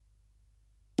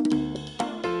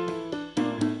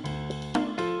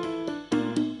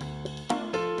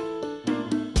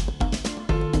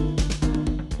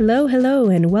Hello,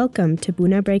 and welcome to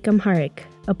Buna Break Amharic,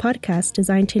 a podcast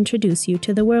designed to introduce you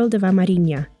to the world of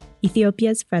Amharic,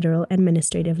 Ethiopia's federal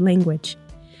administrative language.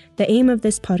 The aim of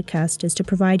this podcast is to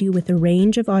provide you with a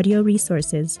range of audio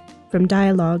resources, from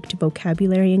dialogue to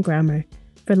vocabulary and grammar,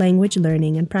 for language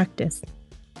learning and practice.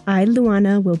 I,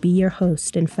 Luana, will be your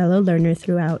host and fellow learner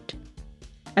throughout.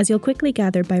 As you'll quickly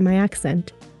gather by my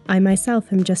accent, I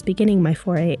myself am just beginning my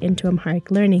foray into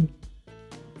Amharic learning.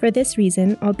 For this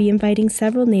reason, I'll be inviting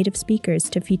several native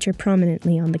speakers to feature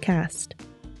prominently on the cast.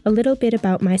 A little bit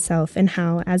about myself and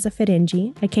how, as a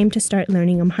Ferengi, I came to start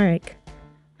learning Amharic.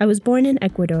 I was born in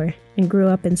Ecuador and grew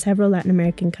up in several Latin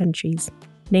American countries,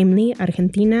 namely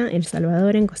Argentina, El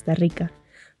Salvador, and Costa Rica,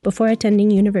 before attending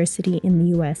university in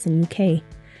the US and UK.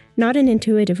 Not an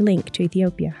intuitive link to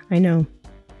Ethiopia, I know.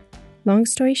 Long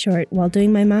story short, while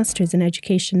doing my master's in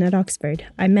education at Oxford,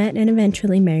 I met and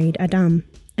eventually married Adam,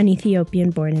 an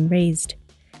Ethiopian born and raised.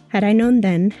 Had I known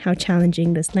then how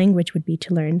challenging this language would be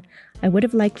to learn, I would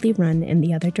have likely run in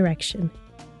the other direction.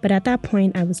 But at that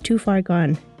point, I was too far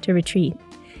gone to retreat.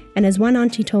 And as one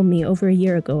auntie told me over a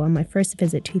year ago on my first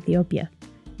visit to Ethiopia,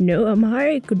 "No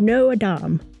Amharic, no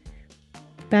Adam."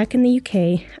 Back in the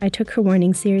UK, I took her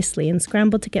warning seriously and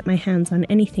scrambled to get my hands on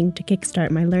anything to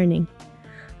kickstart my learning.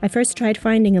 I first tried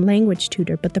finding a language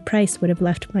tutor, but the price would have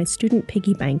left my student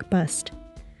piggy bank bust.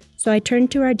 So I turned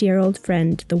to our dear old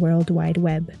friend, the World Wide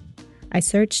Web. I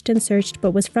searched and searched, but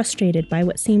was frustrated by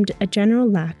what seemed a general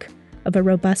lack of a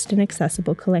robust and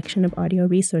accessible collection of audio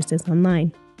resources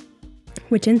online,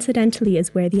 which incidentally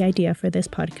is where the idea for this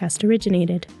podcast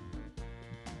originated.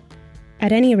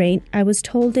 At any rate, I was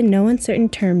told in no uncertain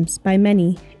terms by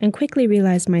many, and quickly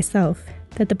realized myself,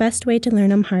 that the best way to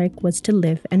learn Amharic was to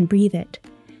live and breathe it.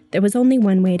 There was only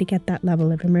one way to get that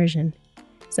level of immersion.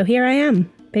 So here I am,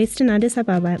 based in Addis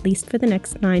Ababa at least for the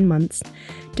next 9 months,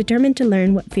 determined to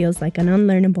learn what feels like an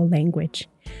unlearnable language.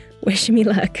 Wish me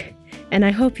luck, and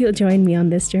I hope you'll join me on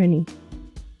this journey.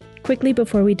 Quickly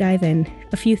before we dive in,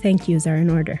 a few thank yous are in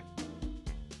order.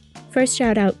 First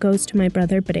shout out goes to my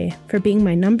brother Bre for being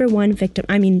my number one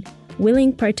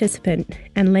willing participant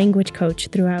and language coach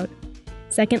throughout.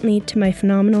 Secondly, to my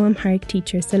phenomenal Amharic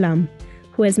teacher Salam,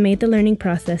 who has made the learning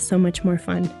process so much more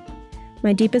fun.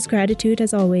 My deepest gratitude,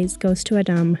 as always, goes to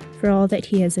Adam for all that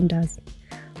he is and does.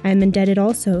 I am indebted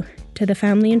also to the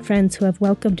family and friends who have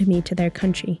welcomed me to their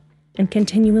country and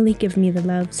continually give me the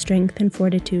love, strength, and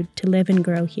fortitude to live and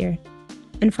grow here.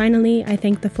 And finally, I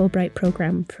thank the Fulbright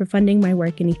program for funding my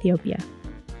work in Ethiopia.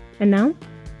 And now,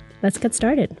 let's get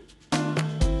started.